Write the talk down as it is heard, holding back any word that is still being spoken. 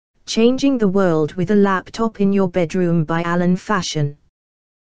Changing the World with a Laptop in Your Bedroom by Alan Fashion.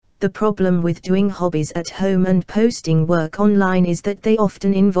 The problem with doing hobbies at home and posting work online is that they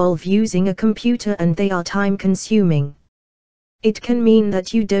often involve using a computer and they are time-consuming. It can mean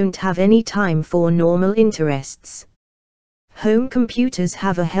that you don't have any time for normal interests. Home computers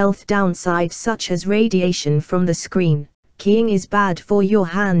have a health downside such as radiation from the screen. Keying is bad for your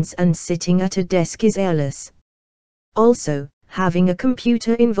hands and sitting at a desk is airless. Also, having a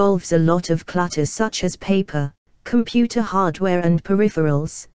computer involves a lot of clutter such as paper, computer hardware and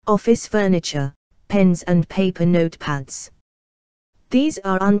peripherals, office furniture, pens and paper notepads. These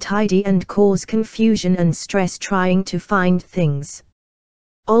are untidy and cause confusion and stress trying to find things.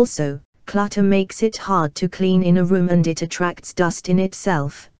 Also, clutter makes it hard to clean in a room and it attracts dust in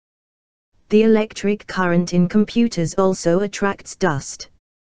itself. The electric current in computers also attracts dust.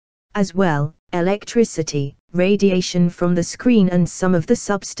 As well, electricity, radiation from the screen and some of the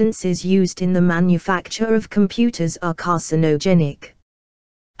substances used in the manufacture of computers are carcinogenic.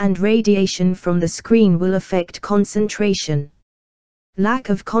 And radiation from the screen will affect concentration. Lack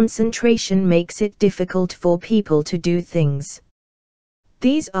of concentration makes it difficult for people to do things.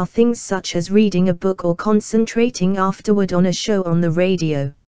 These are things such as reading a book or concentrating afterward on a show on the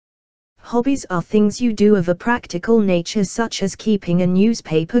radio. Hobbies are things you do of a practical nature such as keeping a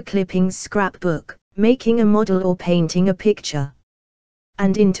newspaper clippings scrapbook, making a model or painting a picture.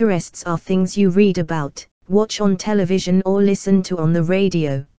 And interests are things you read about, watch on television or listen to on the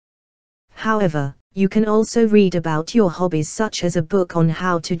radio. However, you can also read about your hobbies such as a book on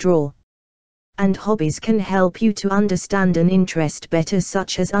how to draw. And hobbies can help you to understand an interest better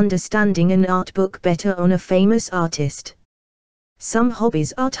such as understanding an art book better on a famous artist. Some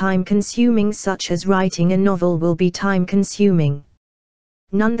hobbies are time-consuming such as writing a novel will be time-consuming.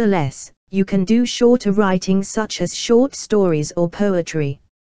 Nonetheless, you can do shorter writing such as short stories or poetry.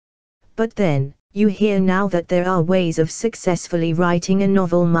 But then, you hear now that there are ways of successfully writing a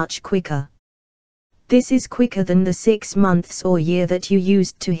novel much quicker. This is quicker than the 6 months or year that you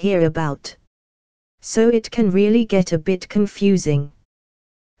used to hear about. So it can really get a bit confusing.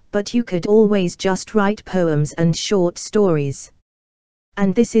 But you could always just write poems and short stories.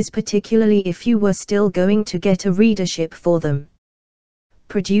 And this is particularly if you were still going to get a readership for them.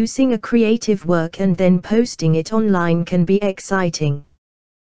 Producing a creative work and then posting it online can be exciting.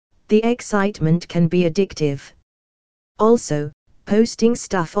 The excitement can be addictive. Also, posting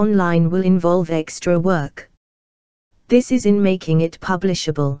stuff online will involve extra work. This is in making it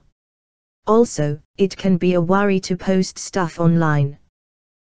publishable. Also, it can be a worry to post stuff online.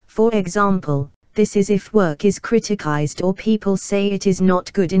 For example, this is if work is criticized or people say it is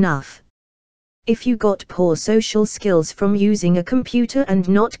not good enough. If you got poor social skills from using a computer and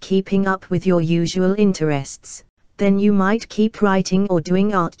not keeping up with your usual interests, then you might keep writing or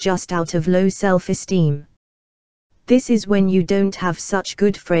doing art just out of low self-esteem. This is when you don't have such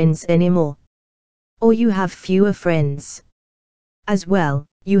good friends anymore. Or you have fewer friends. As well,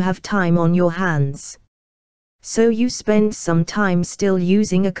 you have time on your hands. So you spend some time still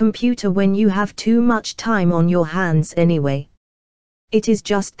using a computer when you have too much time on your hands anyway. It is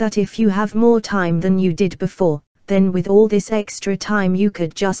just that if you have more time than you did before, then with all this extra time you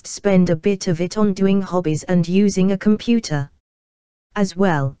could just spend a bit of it on doing hobbies and using a computer. As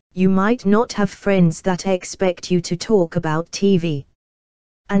well, you might not have friends that expect you to talk about TV.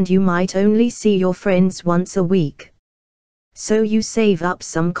 And you might only see your friends once a week. So you save up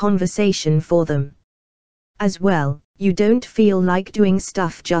some conversation for them. As well, you don't feel like doing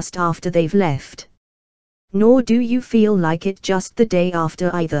stuff just after they've left. Nor do you feel like it just the day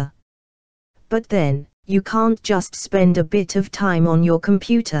after either. But then, you can't just spend a bit of time on your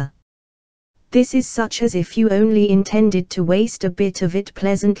computer. This is such as if you only intended to waste a bit of it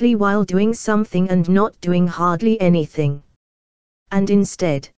pleasantly while doing something and not doing hardly anything. And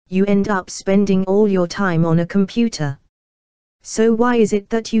instead, you end up spending all your time on a computer. So why is it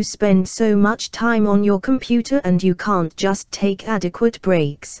that you spend so much time on your computer and you can't just take adequate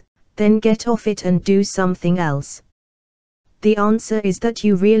breaks, then get off it and do something else? The answer is that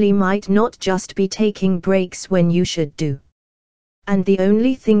you really might not just be taking breaks when you should do. And the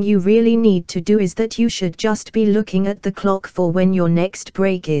only thing you really need to do is that you should just be looking at the clock for when your next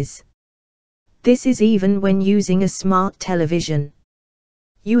break is. This is even when using a smart television.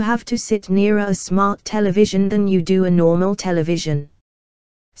 You have to sit nearer a smart television than you do a normal television.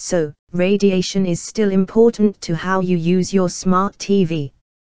 So, radiation is still important to how you use your smart TV.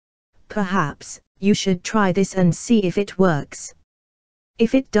 Perhaps, you should try this and see if it works.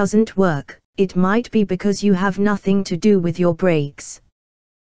 If it doesn't work, it might be because you have nothing to do with your breaks.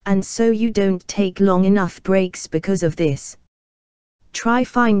 And so you don't take long enough breaks because of this. Try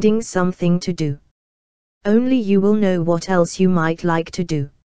finding something to do. Only you will know what else you might like to do.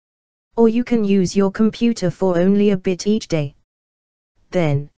 Or you can use your computer for only a bit each day.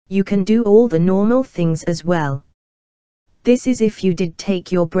 Then, you can do all the normal things as well. This is if you did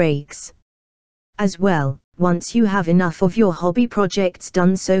take your breaks. As well, once you have enough of your hobby projects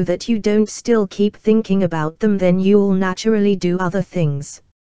done so that you don't still keep thinking about them, then you'll naturally do other things.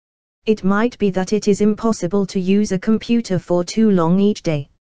 It might be that it is impossible to use a computer for too long each day.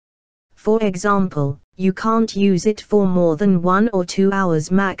 For example, you can't use it for more than 1 or 2 hours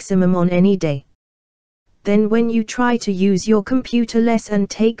maximum on any day. Then when you try to use your computer less and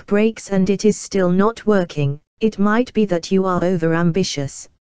take breaks and it is still not working, it might be that you are overambitious.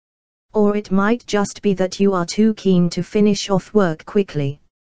 Or it might just be that you are too keen to finish off work quickly.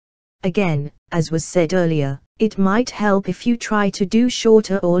 Again, as was said earlier, it might help if you try to do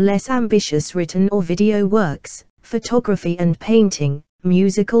shorter or less ambitious written or video works, photography and painting,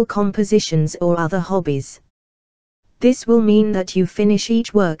 musical compositions or other hobbies. This will mean that you finish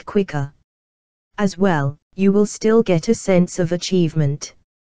each work quicker. As well, you will still get a sense of achievement.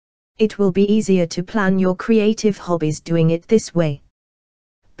 It will be easier to plan your creative hobbies doing it this way.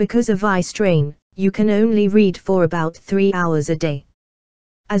 Because of eye strain, you can only read for about 3 hours a day.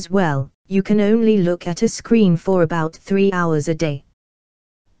 As well, you can only look at a screen for about 3 hours a day.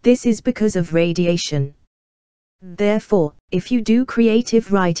 This is because of radiation. Therefore, if you do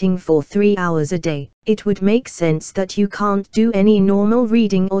creative writing for 3 hours a day, it would make sense that you can't do any normal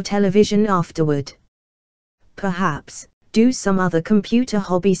reading or television afterward. Perhaps, do some other computer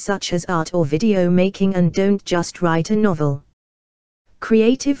hobby such as art or video making and don't just write a novel.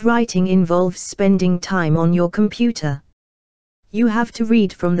 Creative writing involves spending time on your computer. You have to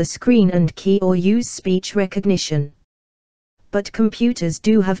read from the screen and key or use speech recognition. But computers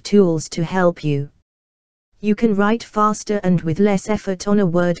do have tools to help you. You can write faster and with less effort on a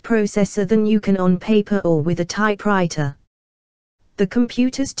word processor than you can on paper or with a typewriter. The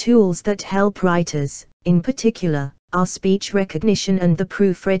computer's tools that help writers, in particular, are speech recognition and the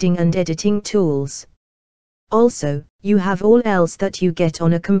proofreading and editing tools. Also, you have all else that you get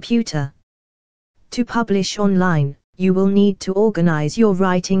on a computer. To publish online, you will need to organize your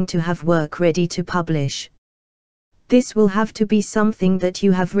writing to have work ready to publish. This will have to be something that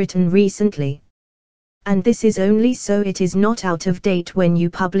you have written recently. And this is only so it is not out of date when you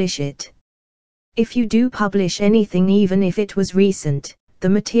publish it. If you do publish anything even if it was recent, the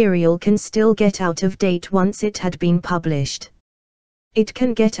material can still get out of date once it had been published. It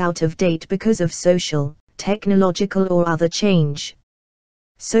can get out of date because of social, technological or other change.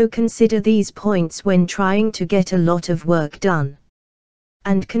 So consider these points when trying to get a lot of work done.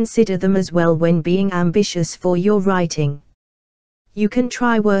 And consider them as well when being ambitious for your writing. You can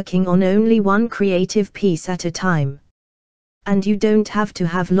try working on only one creative piece at a time. And you don't have to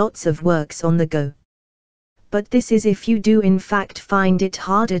have lots of works on the go. But this is if you do in fact find it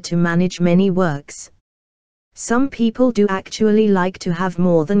harder to manage many works. Some people do actually like to have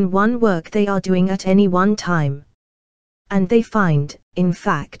more than one work they are doing at any one time. And they find, in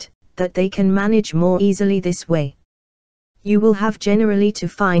fact, that they can manage more easily this way. You will have generally to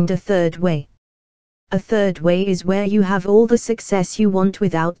find a third way. A third way is where you have all the success you want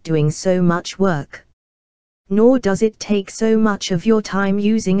without doing so much work. Nor does it take so much of your time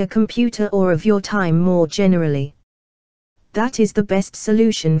using a computer or of your time more generally. That is the best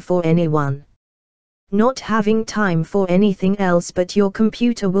solution for anyone. Not having time for anything else but your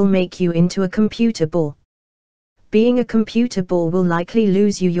computer will make you into a computer bore. Being a computer bore will likely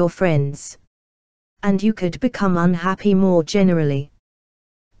lose you your friends. And you could become unhappy more generally.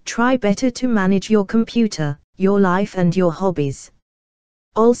 Try better to manage your computer, your life and your hobbies.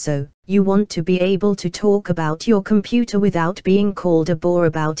 Also, you want to be able to talk about your computer without being called a bore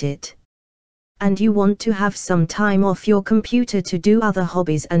about it. And you want to have some time off your computer to do other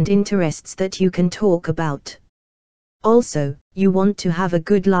hobbies and interests that you can talk about. Also, you want to have a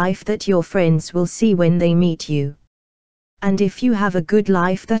good life that your friends will see when they meet you. And if you have a good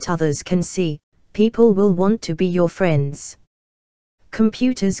life that others can see, people will want to be your friends.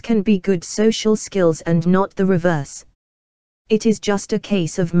 Computers can be good social skills and not the reverse. It is just a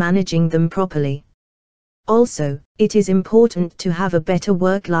case of managing them properly. Also, it is important to have a better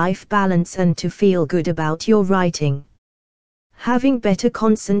work-life balance and to feel good about your writing. Having better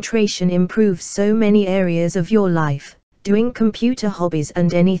concentration improves so many areas of your life, doing computer hobbies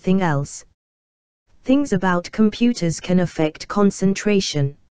and anything else. Things about computers can affect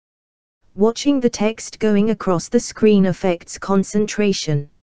concentration. Watching the text going across the screen affects concentration.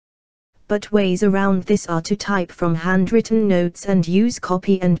 But ways around this are to type from handwritten notes and use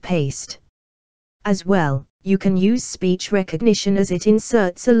copy and paste. As well, you can use speech recognition as it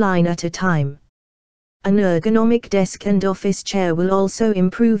inserts a line at a time. An ergonomic desk and office chair will also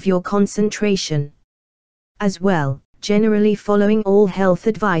improve your concentration. As well, generally following all health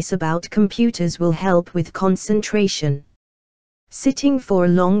advice about computers will help with concentration. Sitting for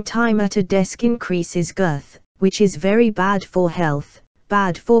a long time at a desk increases girth, which is very bad for health,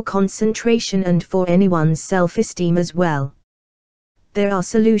 bad for concentration and for anyone's self-esteem as well. There are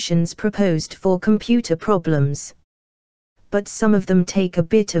solutions proposed for computer problems, but some of them take a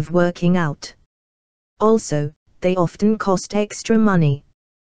bit of working out. Also, they often cost extra money.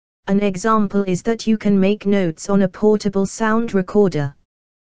 An example is that you can make notes on a portable sound recorder.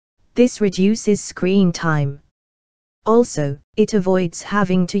 This reduces screen time. Also, it avoids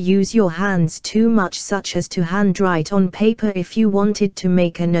having to use your hands too much, such as to handwrite on paper if you wanted to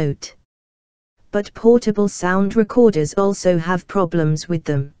make a note. But portable sound recorders also have problems with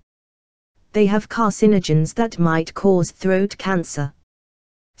them. They have carcinogens that might cause throat cancer.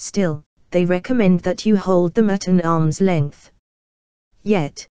 Still, they recommend that you hold them at an arm's length.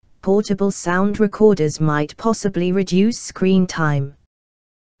 Yet, portable sound recorders might possibly reduce screen time.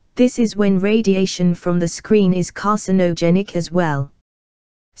 This is when radiation from the screen is carcinogenic as well.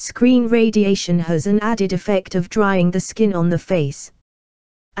 Screen radiation has an added effect of drying the skin on the face.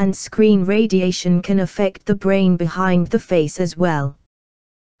 And screen radiation can affect the brain behind the face as well.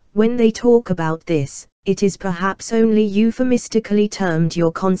 When they talk about this, it is perhaps only euphemistically termed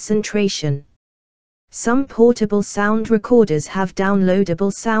your concentration. Some portable sound recorders have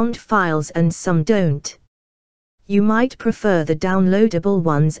downloadable sound files and some don't. You might prefer the downloadable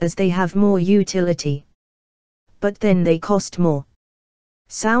ones as they have more utility. But then they cost more.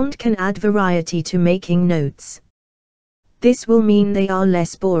 Sound can add variety to making notes. This will mean they are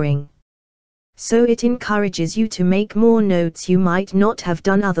less boring. So it encourages you to make more notes you might not have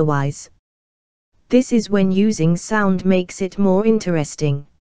done otherwise. This is when using sound makes it more interesting.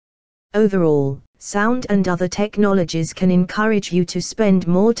 Overall, sound and other technologies can encourage you to spend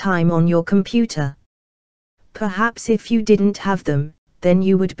more time on your computer. Perhaps if you didn't have them, then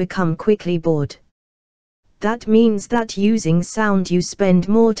you would become quickly bored. That means that using sound you spend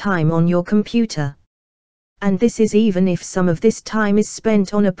more time on your computer. And this is even if some of this time is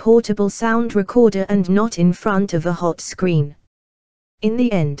spent on a portable sound recorder and not in front of a hot screen. In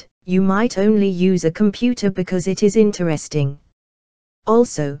the end, you might only use a computer because it is interesting.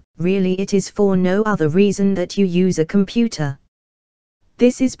 Also, really it is for no other reason that you use a computer.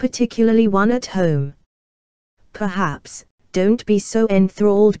 This is particularly one at home. Perhaps, don't be so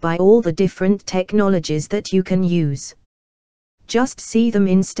enthralled by all the different technologies that you can use. Just see them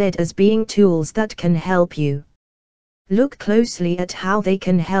instead as being tools that can help you. Look closely at how they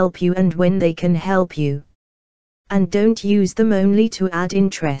can help you and when they can help you. And don't use them only to add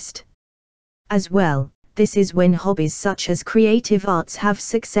interest. As well, this is when hobbies such as creative arts have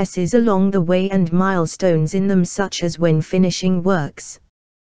successes along the way and milestones in them, such as when finishing works.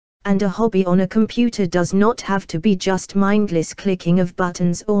 And a hobby on a computer does not have to be just mindless clicking of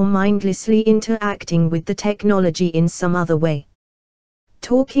buttons or mindlessly interacting with the technology in some other way.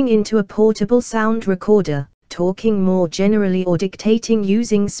 Talking into a portable sound recorder, talking more generally, or dictating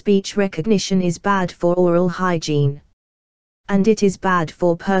using speech recognition is bad for oral hygiene. And it is bad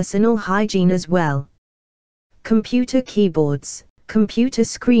for personal hygiene as well. Computer keyboards, computer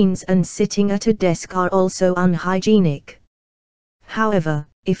screens and sitting at a desk are also unhygienic. However,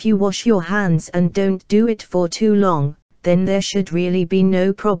 if you wash your hands and don't do it for too long, then there should really be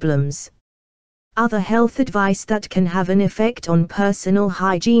no problems. Other health advice that can have an effect on personal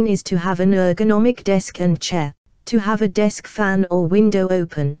hygiene is to have an ergonomic desk and chair, to have a desk fan or window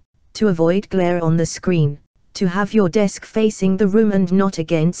open, to avoid glare on the screen, to have your desk facing the room and not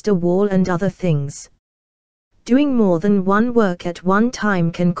against a wall, and other things. Doing more than one work at one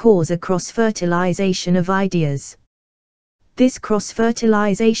time can cause a cross-fertilization of ideas. This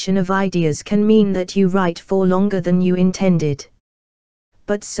cross-fertilization of ideas can mean that you write for longer than you intended.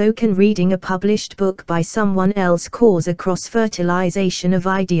 But so can reading a published book by someone else cause a cross-fertilization of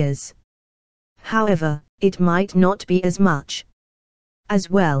ideas. However, it might not be as much. As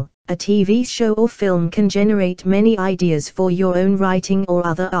well, a TV show or film can generate many ideas for your own writing or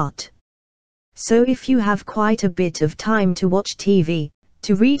other art. So if you have quite a bit of time to watch TV,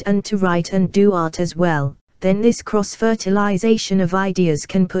 to read and to write and do art as well, then this cross-fertilization of ideas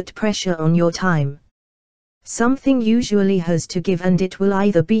can put pressure on your time. Something usually has to give, and it will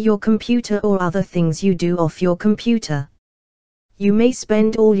either be your computer or other things you do off your computer. You may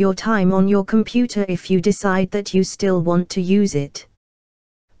spend all your time on your computer if you decide that you still want to use it.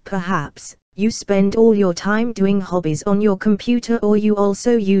 Perhaps, You spend all your time doing hobbies on your computer, or you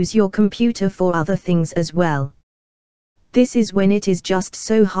also use your computer for other things as well. This is when it is just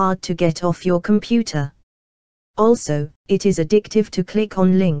so hard to get off your computer. Also, it is addictive to click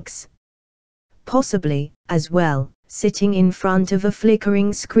on links. Possibly, as well, sitting in front of a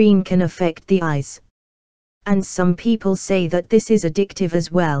flickering screen can affect the eyes. And some people say that this is addictive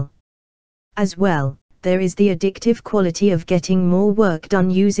as well. As well, there is the addictive quality of getting more work done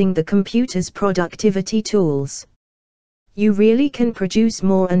using the computer's productivity tools. You really can produce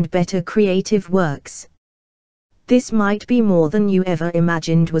more and better creative works. This might be more than you ever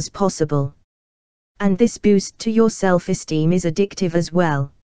imagined was possible. And this boost to your self-esteem is addictive as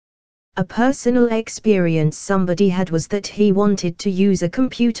well. A personal experience somebody had was that he wanted to use a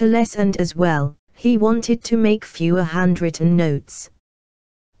computer less, and as well, he wanted to make fewer handwritten notes.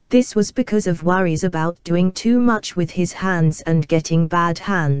 This was because of worries about doing too much with his hands and getting bad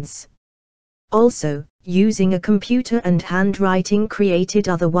hands. Also, using a computer and handwriting created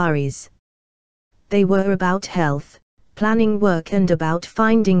other worries. They were about health, planning work, and about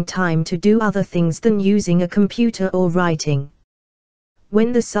finding time to do other things than using a computer or writing.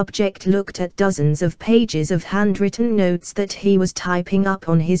 When the subject looked at dozens of pages of handwritten notes that he was typing up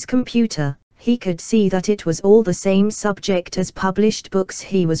on his computer, he could see that it was all the same subject as published books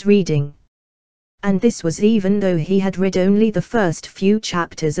he was reading. And this was even though he had read only the first few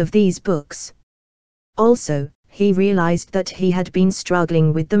chapters of these books. Also, he realized that he had been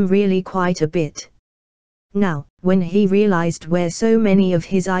struggling with them really quite a bit. Now, when he realized where so many of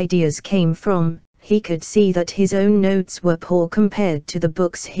his ideas came from, he could see that his own notes were poor compared to the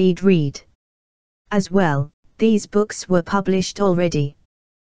books he'd read. As well, these books were published already.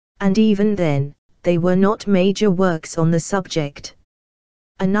 And even then, they were not major works on the subject.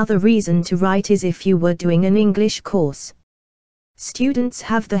 Another reason to write is if you were doing an English course. Students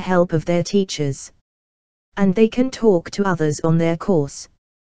have the help of their teachers. And they can talk to others on their course.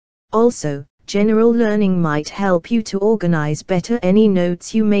 Also, general learning might help you to organize better any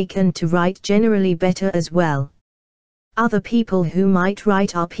notes you make and to write generally better as well. Other people who might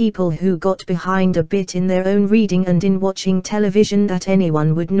write are people who got behind a bit in their own reading and in watching television that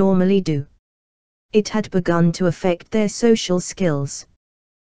anyone would normally do. It had begun to affect their social skills.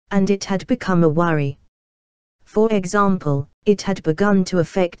 And it had become a worry. For example, it had begun to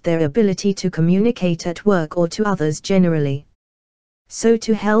affect their ability to communicate at work or to others generally. So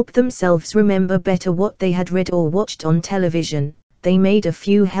to help themselves remember better what they had read or watched on television, they made a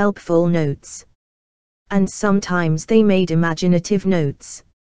few helpful notes. And sometimes they made imaginative notes.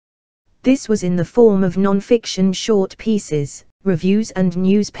 This was in the form of non-fiction short pieces, reviews, and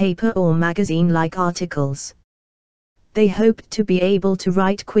newspaper or magazine-like articles. They hoped to be able to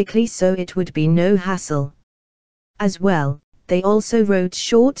write quickly so it would be no hassle. As well, they also wrote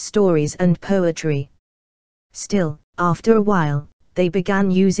short stories and poetry. Still, after a while, they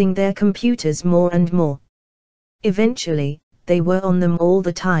began using their computers more and more. Eventually, they were on them all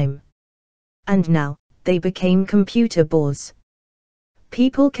the time. And now, they became computer bores.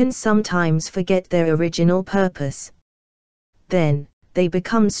 People can sometimes forget their original purpose. Then, they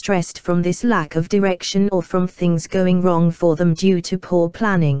become stressed from this lack of direction or from things going wrong for them due to poor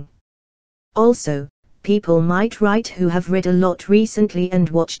planning. Also, people might write who have read a lot recently and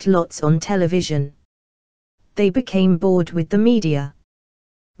watched lots on television. They became bored with the media.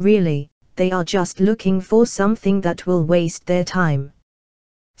 Really, they are just looking for something that will waste their time.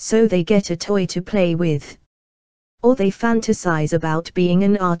 So they get a toy to play with. Or they fantasize about being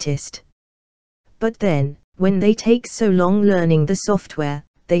an artist. But then, when they take so long learning the software,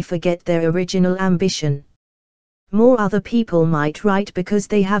 they forget their original ambition. More other people might write because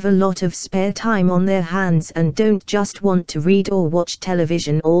they have a lot of spare time on their hands and don't just want to read or watch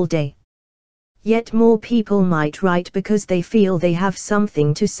television all day. Yet more people might write because they feel they have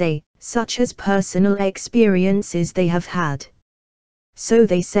something to say, such as personal experiences they have had. So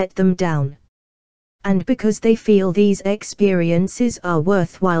they set them down. And because they feel these experiences are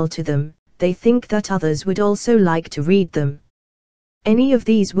worthwhile to them, they think that others would also like to read them. Any of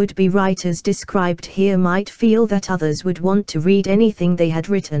these would-be writers described here might feel that others would want to read anything they had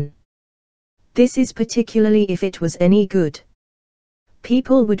written. This is particularly if it was any good.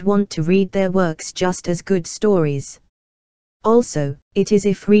 People would want to read their works just as good stories. Also, it is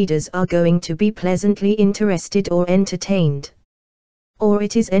if readers are going to be pleasantly interested or entertained. Or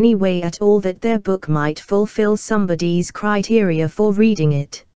it is any way at all that their book might fulfill somebody's criteria for reading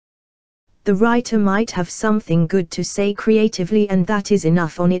it. The writer might have something good to say creatively, and that is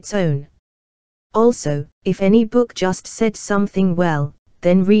enough on its own. Also, if any book just said something well,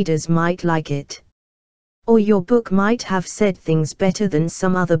 then readers might like it. Or your book might have said things better than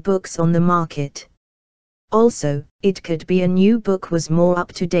some other books on the market. Also, it could be a new book was more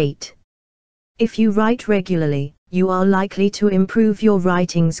up to date. If you write regularly, you are likely to improve your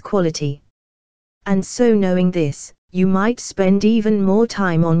writing's quality. And so knowing this, you might spend even more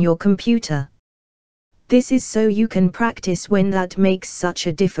time on your computer. This is so you can practice when that makes such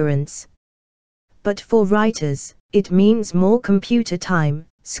a difference. But for writers, it means more computer time,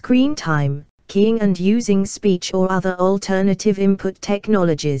 screen time, keying and using speech or other alternative input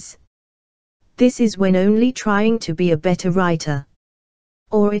technologies. This is when only trying to be a better writer.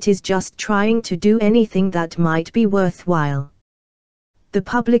 Or it is just trying to do anything that might be worthwhile. The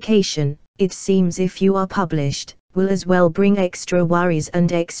publication, it seems if you are published, will as well bring extra worries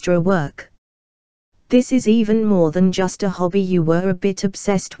and extra work. This is even more than just a hobby you were a bit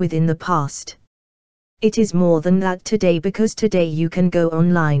obsessed with in the past. It is more than that today because today you can go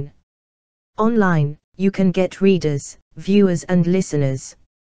online. Online, you can get readers, viewers and listeners.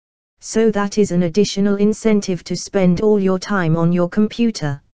 So that is an additional incentive to spend all your time on your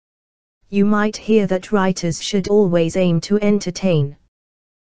computer. You might hear that writers should always aim to entertain.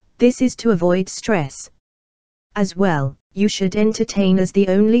 This is to avoid stress. As well, you should entertain as the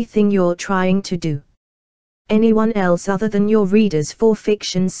only thing you're trying to do. Anyone else other than your readers for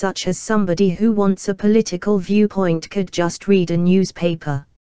fiction, such as somebody who wants a political viewpoint, could just read a newspaper.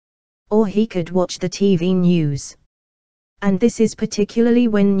 Or he could watch the TV news. And this is particularly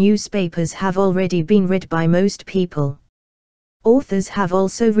when newspapers have already been read by most people. Authors have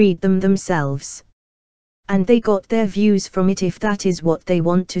also read them themselves. And they got their views from it if that is what they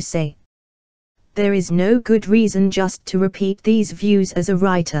want to say. There is no good reason just to repeat these views as a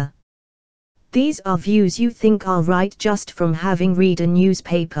writer. These are views you think are right just from having read a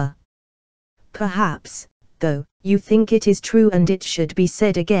newspaper. Perhaps, though, you think it is true and it should be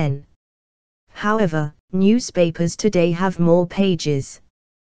said again. However, newspapers today have more pages.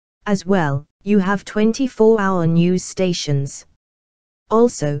 As well, you have 24-hour news stations.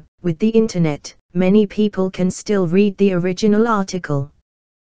 Also, with the internet, many people can still read the original article.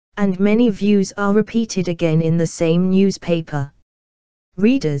 And many views are repeated again in the same newspaper.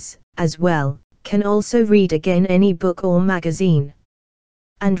 Readers, as well, can also read again any book or magazine.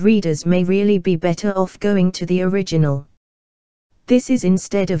 And readers may really be better off going to the original. This is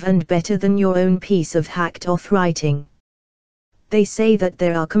instead of and better than your own piece of hacked-off writing. They say that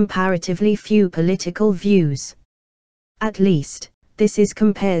there are comparatively few political views. At least, this is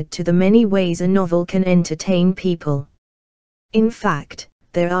compared to the many ways a novel can entertain people. In fact,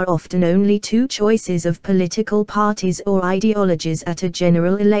 there are often only two choices of political parties or ideologies at a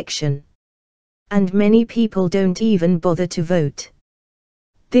general election. And many people don't even bother to vote.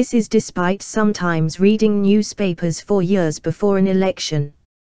 This is despite sometimes reading newspapers for years before an election.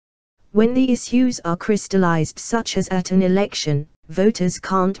 When the issues are crystallized, such as at an election, voters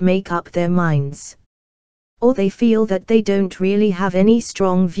can't make up their minds. Or they feel that they don't really have any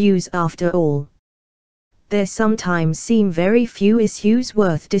strong views after all. There sometimes seem very few issues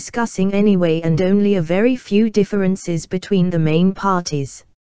worth discussing anyway, and only a very few differences between the main parties.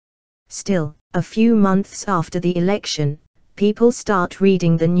 Still, a few months after the election, people start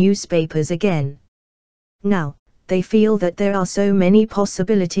reading the newspapers again. Now, they feel that there are so many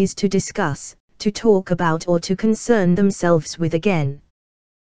possibilities to discuss, to talk about or to concern themselves with again.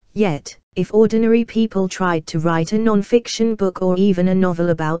 Yet, if ordinary people tried to write a non-fiction book or even a novel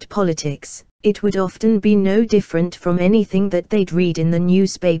about politics, it would often be no different from anything that they'd read in the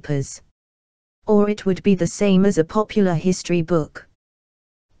newspapers. Or it would be the same as a popular history book.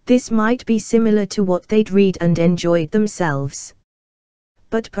 This might be similar to what they'd read and enjoyed themselves.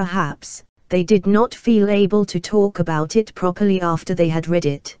 But perhaps, they did not feel able to talk about it properly after they had read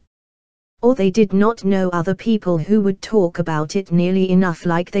it. Or they did not know other people who would talk about it nearly enough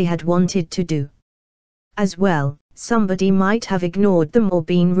like they had wanted to do. As well, somebody might have ignored them or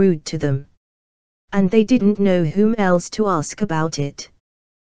been rude to them. And they didn't know whom else to ask about it.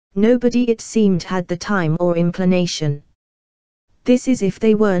 Nobody, it seemed, had the time or inclination. This is if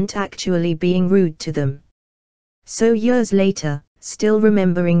they weren't actually being rude to them. So years later, still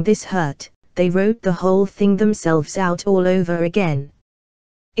remembering this hurt, they wrote the whole thing themselves out all over again.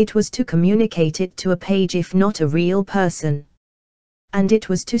 It was to communicate it to a page, if not a real person. And it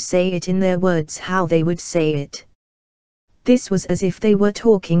was to say it in their words how they would say it. This was as if they were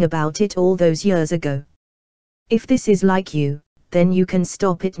talking about it all those years ago. If this is like you, then you can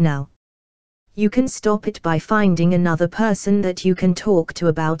stop it now. You can stop it by finding another person that you can talk to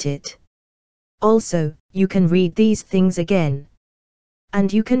about it. Also, you can read these things again.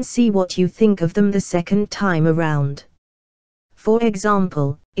 And you can see what you think of them the second time around. For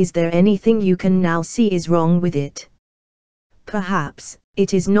example, is there anything you can now see is wrong with it? Perhaps,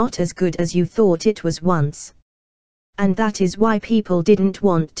 it is not as good as you thought it was once. And that is why people didn't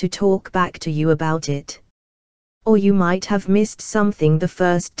want to talk back to you about it. Or you might have missed something the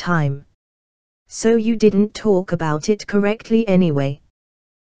first time. So you didn't talk about it correctly anyway.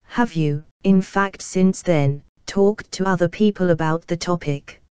 Have you, in fact, since then, talked to other people about the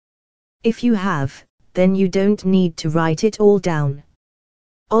topic? If you have, then you don't need to write it all down.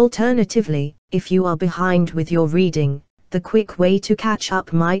 Alternatively, if you are behind with your reading, the quick way to catch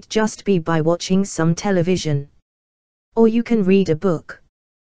up might just be by watching some television. Or you can read a book.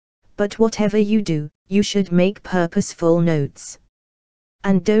 But whatever you do, you should make purposeful notes.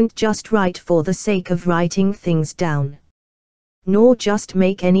 And don't just write for the sake of writing things down. Nor just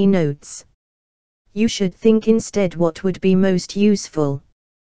make any notes. You should think instead what would be most useful.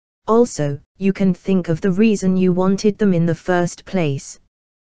 Also, you can think of the reason you wanted them in the first place.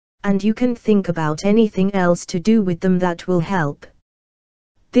 And you can think about anything else to do with them that will help.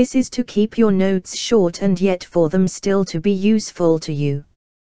 This is to keep your notes short and yet for them still to be useful to you.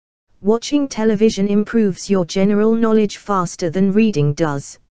 Watching television improves your general knowledge faster than reading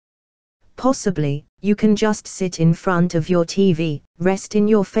does. Possibly, you can just sit in front of your TV, rest in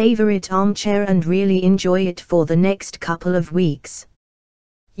your favorite armchair and really enjoy it for the next couple of weeks.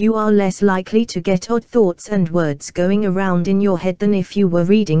 You are less likely to get odd thoughts and words going around in your head than if you were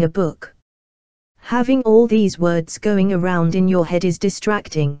reading a book. Having all these words going around in your head is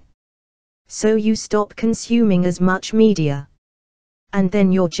distracting. So you stop consuming as much media. And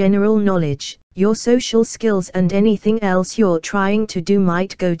then your general knowledge, your social skills and anything else you're trying to do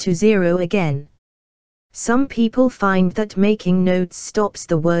might go to zero again. Some people find that making notes stops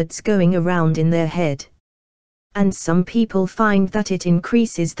the words going around in their head. And some people find that it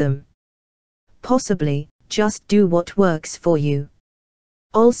increases them. Possibly, just do what works for you.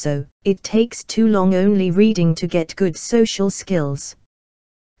 Also, it takes too long only reading to get good social skills.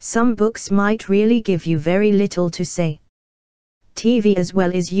 Some books might really give you very little to say. TV as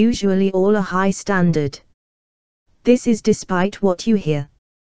well is usually all a high standard. This is despite what you hear.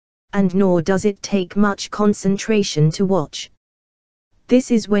 And nor does it take much concentration to watch.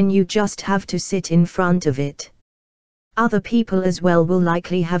 This is when you just have to sit in front of it. Other people as well will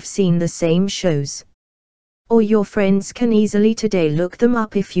likely have seen the same shows. Or your friends can easily today look them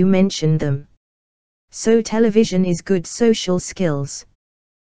up if you mention them. So television is good social skills.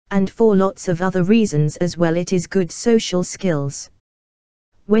 And for lots of other reasons as well it is good social skills.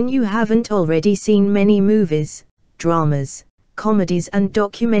 When you haven't already seen many movies, dramas, comedies and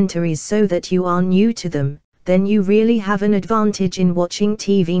documentaries so that you are new to them, then you really have an advantage in watching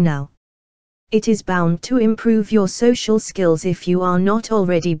TV now. It is bound to improve your social skills if you are not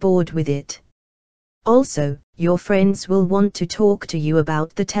already bored with it. Also, your friends will want to talk to you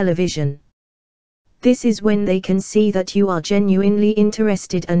about the television. This is when they can see that you are genuinely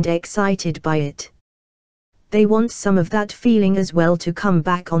interested and excited by it. They want some of that feeling as well to come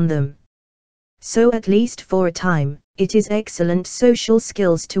back on them. So at least for a time, it is excellent social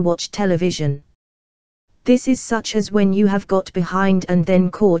skills to watch television. This is such as when you have got behind and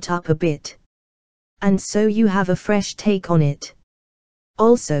then caught up a bit. And so you have a fresh take on it.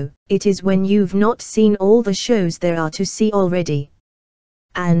 Also, it is when you've not seen all the shows there are to see already.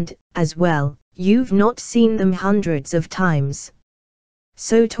 And, as well, you've not seen them hundreds of times.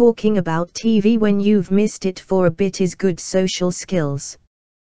 So talking about TV when you've missed it for a bit is good social skills.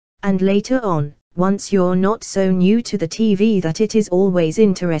 And later on, once you're not so new to the TV that it is always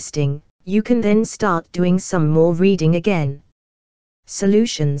interesting, you can then start doing some more reading again.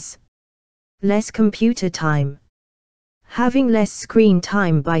 Solutions. Less computer time. Having less screen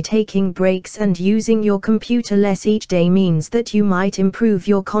time by taking breaks and using your computer less each day means that you might improve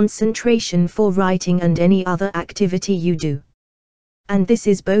your concentration for writing and any other activity you do. And this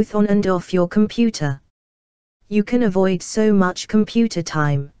is both on and off your computer. You can avoid so much computer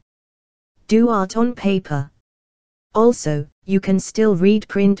time. Do art on paper. Also, you can still read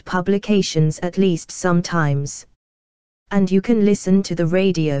print publications at least sometimes. And you can listen to the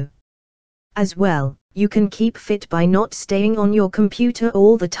radio. As well, you can keep fit by not staying on your computer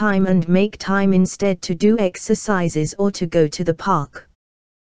all the time and make time instead to do exercises or to go to the park.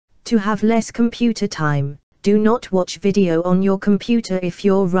 To have less computer time, do not watch video on your computer if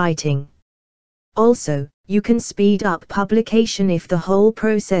you're writing. Also, you can speed up publication if the whole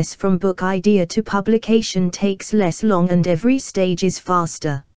process from book idea to publication takes less long and every stage is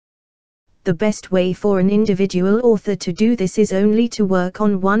faster. The best way for an individual author to do this is only to work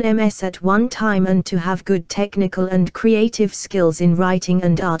on one MS at one time and to have good technical and creative skills in writing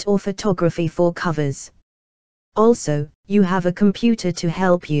and art or photography for covers. Also, you have a computer to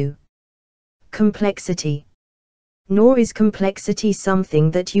help you. Complexity. Nor is complexity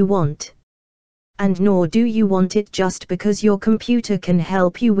something that you want. And nor do you want it just because your computer can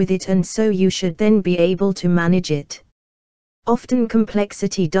help you with it and so you should then be able to manage it. Often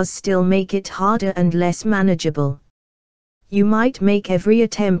complexity does still make it harder and less manageable. You might make every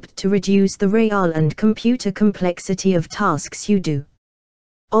attempt to reduce the real and computer complexity of tasks you do.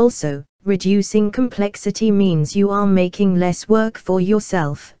 Also, reducing complexity means you are making less work for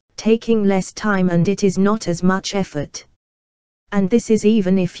yourself, taking less time, and it is not as much effort. And this is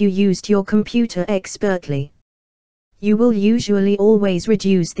even if you used your computer expertly. You will usually always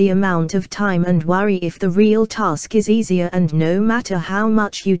reduce the amount of time and worry if the real task is easier, and no matter how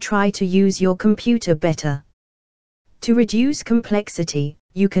much you try to use your computer better. To reduce complexity,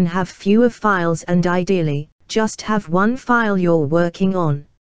 you can have fewer files and ideally, just have one file you're working on.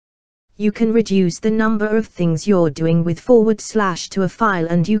 You can reduce the number of things you're doing with / to a file,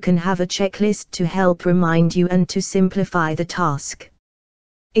 and you can have a checklist to help remind you and to simplify the task.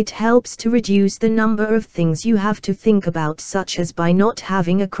 It helps to reduce the number of things you have to think about, such as by not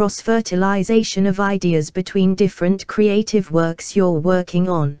having a cross-fertilization of ideas between different creative works you're working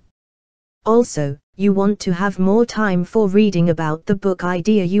on. Also, you want to have more time for reading about the book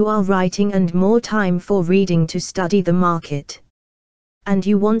idea you are writing and more time for reading to study the market. And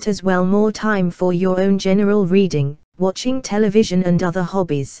you want as well more time for your own general reading, watching television and other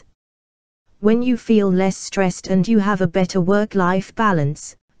hobbies. When you feel less stressed and you have a better work-life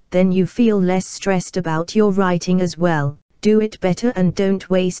balance, then you feel less stressed about your writing as well. Do it better and don't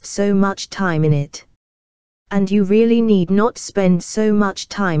waste so much time in it. And you really need not spend so much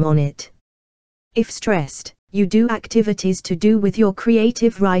time on it. If stressed, you do activities to do with your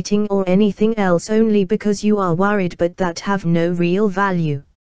creative writing or anything else only because you are worried, but that have no real value.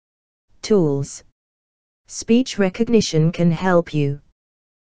 Tools. Speech recognition can help you.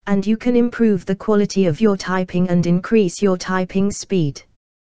 And you can improve the quality of your typing and increase your typing speed.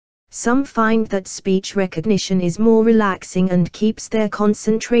 Some find that speech recognition is more relaxing and keeps their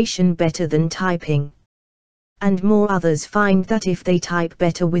concentration better than typing. And more others find that if they type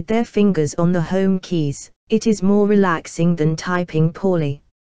better with their fingers on the home keys, it is more relaxing than typing poorly.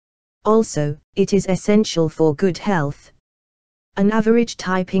 Also, it is essential for good health. An average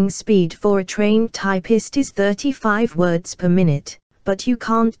typing speed for a trained typist is 35 words per minute, but you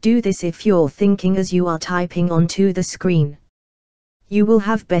can't do this if you're thinking as you are typing onto the screen. You will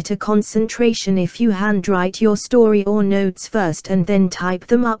have better concentration if you handwrite your story or notes first and then type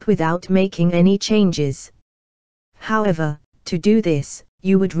them up without making any changes. However, to do this,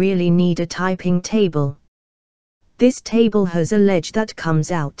 you would really need a typing table. This table has a ledge that comes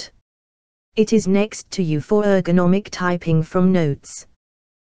out. It is next to you for ergonomic typing from notes.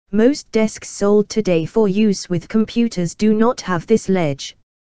 Most desks sold today for use with computers do not have this ledge.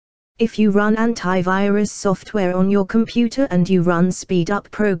 If you run antivirus software on your computer and you run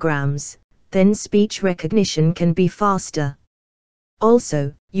speed-up programs, then speech recognition can be faster.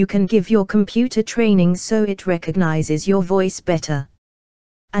 Also, you can give your computer training so it recognizes your voice better.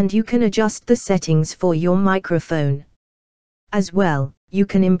 And you can adjust the settings for your microphone. As well, you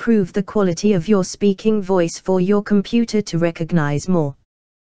can improve the quality of your speaking voice for your computer to recognize more.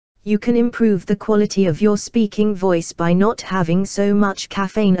 You can improve the quality of your speaking voice by not having so much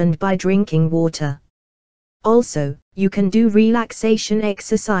caffeine and by drinking water. Also, you can do relaxation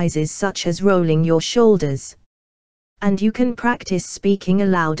exercises such as rolling your shoulders. And you can practice speaking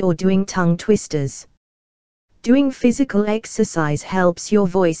aloud or doing tongue twisters. Doing physical exercise helps your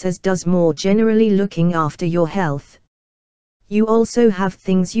voice, as does more generally looking after your health. You also have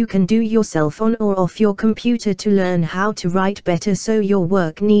things you can do yourself on or off your computer to learn how to write better so your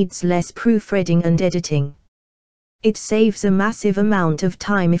work needs less proofreading and editing. It saves a massive amount of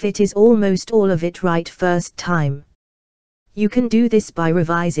time if it is almost all of it right first time. You can do this by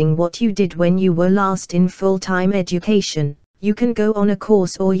revising what you did when you were last in full-time education. You can go on a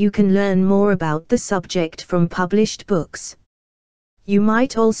course or you can learn more about the subject from published books. You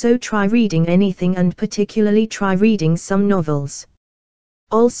might also try reading anything and particularly try reading some novels.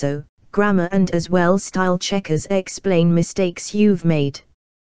 Also, grammar and as well style checkers explain mistakes you've made.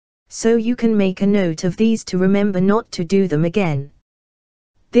 So you can make a note of these to remember not to do them again.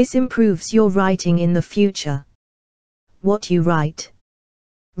 This improves your writing in the future. What you write.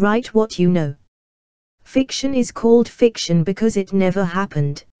 Write what you know. Fiction is called fiction because it never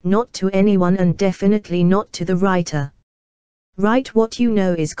happened, not to anyone and definitely not to the writer. Write what you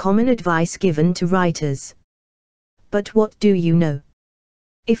know is common advice given to writers. But what do you know?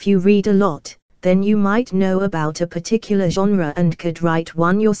 If you read a lot, then you might know about a particular genre and could write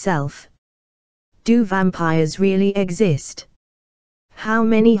one yourself. Do vampires really exist? How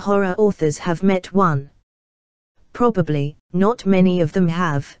many horror authors have met one? Probably, not many of them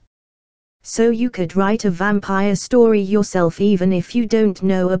have. So you could write a vampire story yourself even if you don't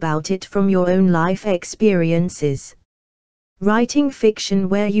know about it from your own life experiences. Writing fiction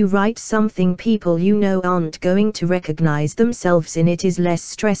where you write something people you know aren't going to recognize themselves in it is less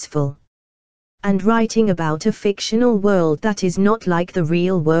stressful. And writing about a fictional world that is not like the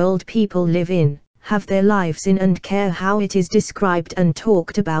real world people live in, have their lives in and care how it is described and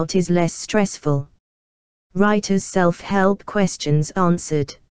talked about is less stressful. Writers' self-help questions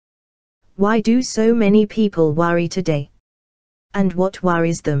answered. Why do so many people worry today? And what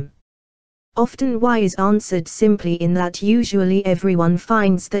worries them? Often why is answered simply in that usually everyone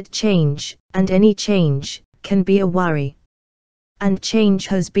finds that change, and any change, can be a worry. And change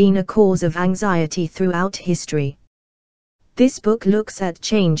has been a cause of anxiety throughout history. This book looks at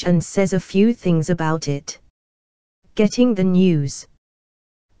change and says a few things about it. Getting the news.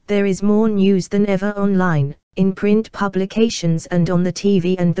 There is more news than ever online, in print publications and on the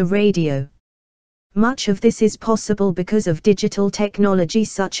TV and the radio. Much of this is possible because of digital technology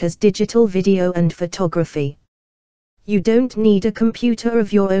such as digital video and photography. You don't need a computer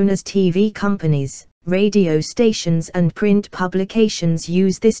of your own as TV companies, radio stations and print publications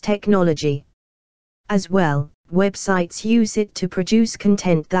use this technology. As well, websites use it to produce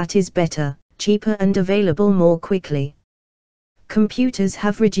content that is better, cheaper and available more quickly. Computers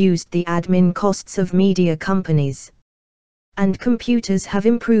have reduced the admin costs of media companies. And computers have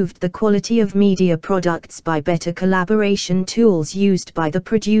improved the quality of media products by better collaboration tools used by the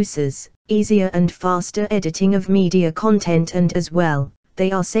producers, easier and faster editing of media content and as well,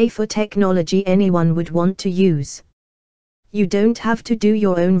 they are safer technology anyone would want to use. You don't have to do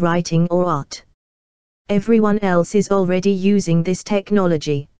your own writing or art. Everyone else is already using this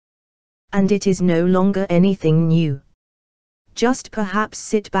technology. And it is no longer anything new. Just perhaps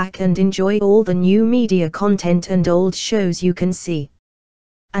sit back and enjoy all the new media content and old shows you can see.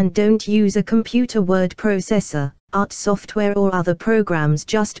 And don't use a computer word processor, art software or other programs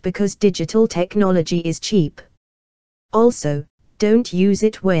just because digital technology is cheap. Also, don't use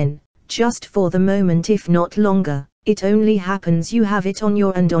it when, just for the moment if not longer, it only happens you have it on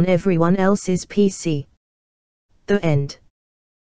your and on everyone else's PC. The end.